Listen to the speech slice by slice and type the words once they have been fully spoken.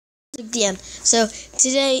the end. So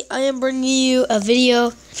today I am bringing you a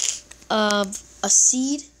video of a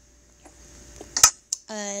seed,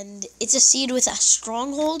 and it's a seed with a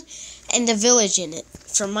stronghold and a village in it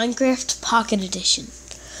from Minecraft Pocket Edition.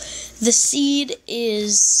 The seed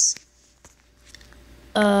is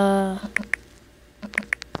I'm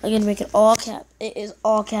gonna make it all cap. It is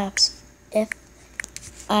all caps.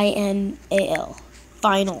 Final.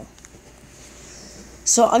 Final.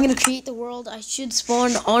 So I'm gonna create the world. I should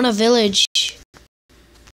spawn on a village.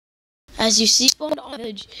 As you see, spawn on a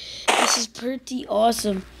village. This is pretty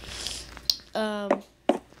awesome.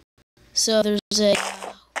 So there's a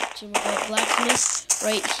blacksmith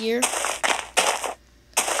right here.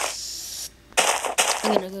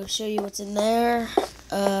 I'm gonna go show you what's in there.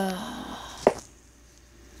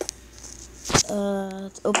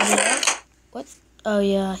 Let's open it up. What? Oh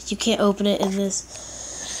yeah, you can't open it in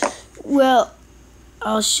this. Well,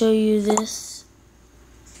 I'll show you this.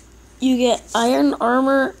 You get iron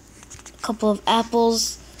armor, a couple of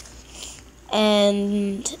apples,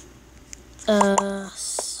 and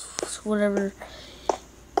whatever.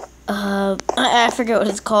 I forget what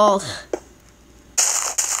it's called.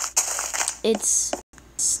 It's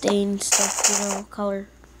stained stuff, color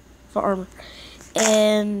for armor.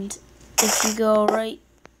 And if you go right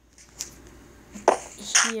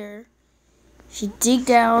here, if you dig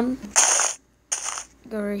down,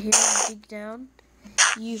 go right here and dig down,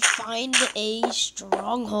 you find a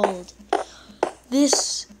stronghold.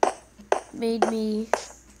 This made me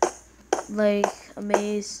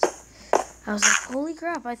amazed. I was like, holy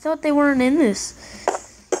crap, I thought they weren't in this.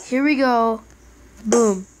 Here we go.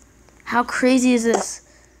 Boom. How crazy is this?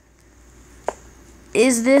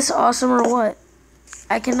 Is this awesome or what?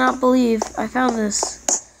 I cannot believe I found this.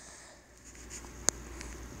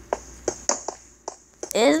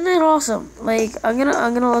 Isn't it awesome? I'm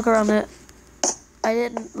gonna look around it. I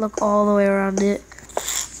didn't look all the way around it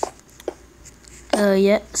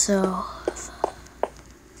yet, so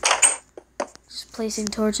just placing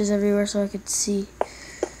torches everywhere so I could see.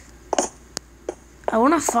 I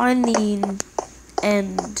want to find the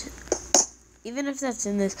end, even if that's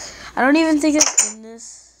in this. I don't even think it's in this.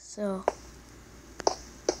 So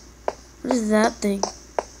what is that thing?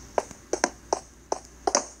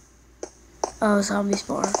 Oh, zombie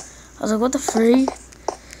spawn. I was like, what the freak?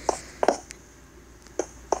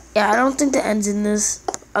 Yeah, I don't think the end's in this.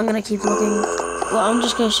 I'm gonna keep looking. Well, I'm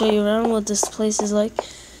just gonna show you around what this place is like.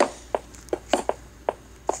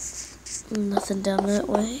 Nothing down that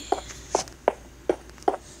way.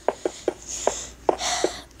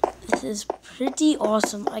 This is pretty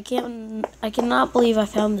awesome. I cannot believe I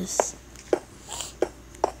found this.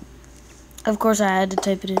 Of course, I had to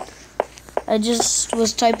type it in. I just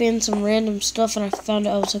was typing in some random stuff and I found it.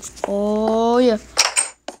 I was like, oh yeah.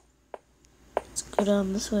 Let's go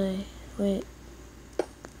down this way. Wait.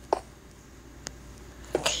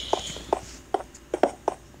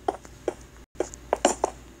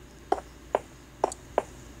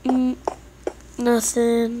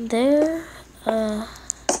 Nothing there.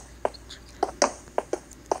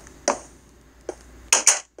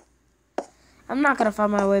 I'm not gonna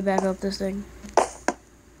find my way back up this thing.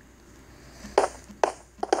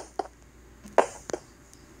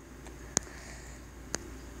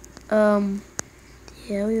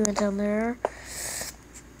 Yeah, we went down there.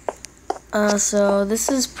 So this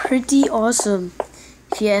is pretty awesome,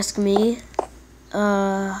 if you ask me.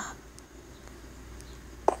 I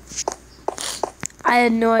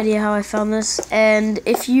had no idea how I found this, and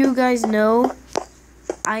if you guys know,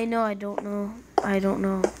 I don't know.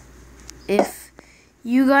 If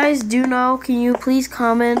you guys do know, can you please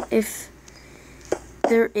comment if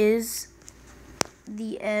there is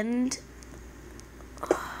the end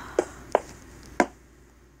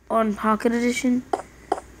on Pocket Edition?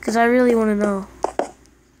 Because I really want to know.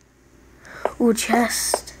 Ooh,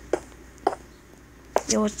 chest.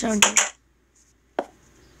 Yo, what's down here?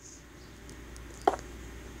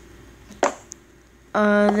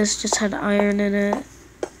 This just had iron in it.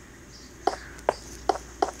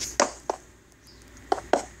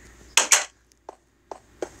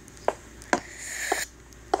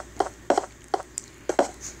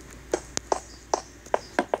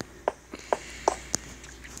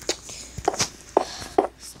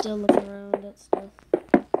 Still looking around at stuff.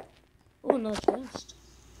 Oh, another chest.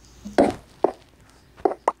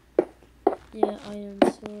 Yeah, iron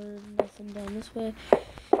sword, nothing down this way.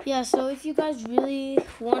 Yeah, so if you guys really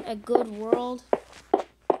want a good world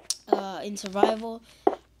in survival,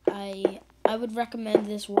 I would recommend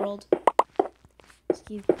this world.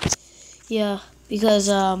 Yeah, because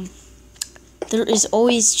there is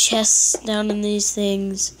always chests down in these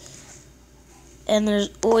things, and there's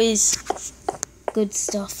always good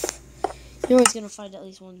stuff. You're always gonna find at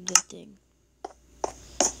least one good thing.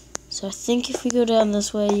 So I think if we go down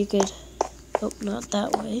this way, you could, oh, not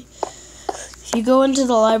that way. If you go into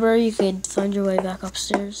the library, you could find your way back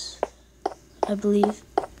upstairs, I believe.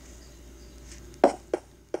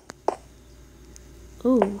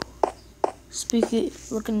 Ooh, spooky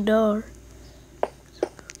looking door.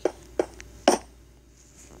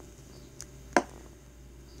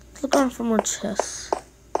 Look around for more chests.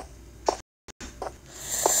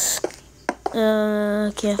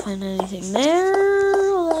 Can't find anything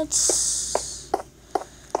there. That's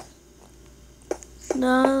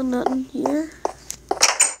no, nothing here.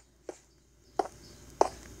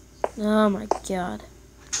 Oh my god.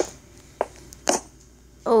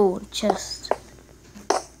 Oh, chest.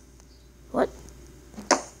 What?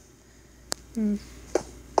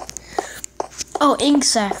 Oh, ink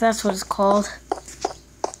sac, that's what it's called.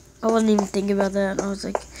 I wasn't even thinking about that. I was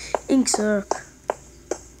like, ink sac.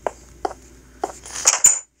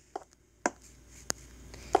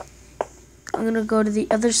 I'm gonna go to the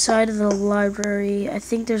other side of the library. I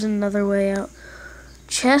think there's another way out.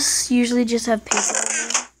 Chests usually just have paper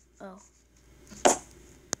in them. Oh.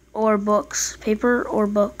 Or books. Paper or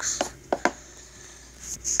books.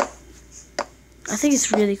 I think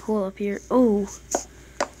it's really cool up here. Oh.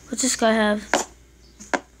 What's this guy have?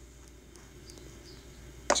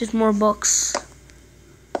 Just more books.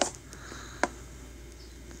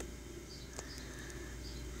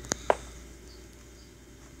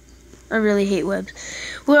 I really hate webs.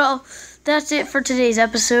 Well, that's it for today's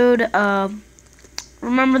episode.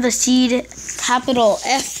 Remember the seed, capital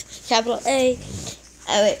F, capital A,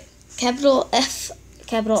 capital F,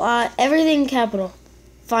 capital I, everything capital.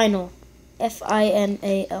 Final.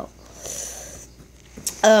 Final.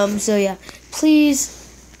 So yeah,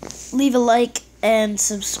 please leave a like and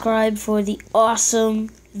subscribe for the awesome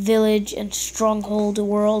village and stronghold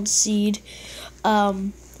world seed.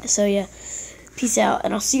 So yeah, peace out,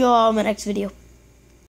 and I'll see you all in my next video.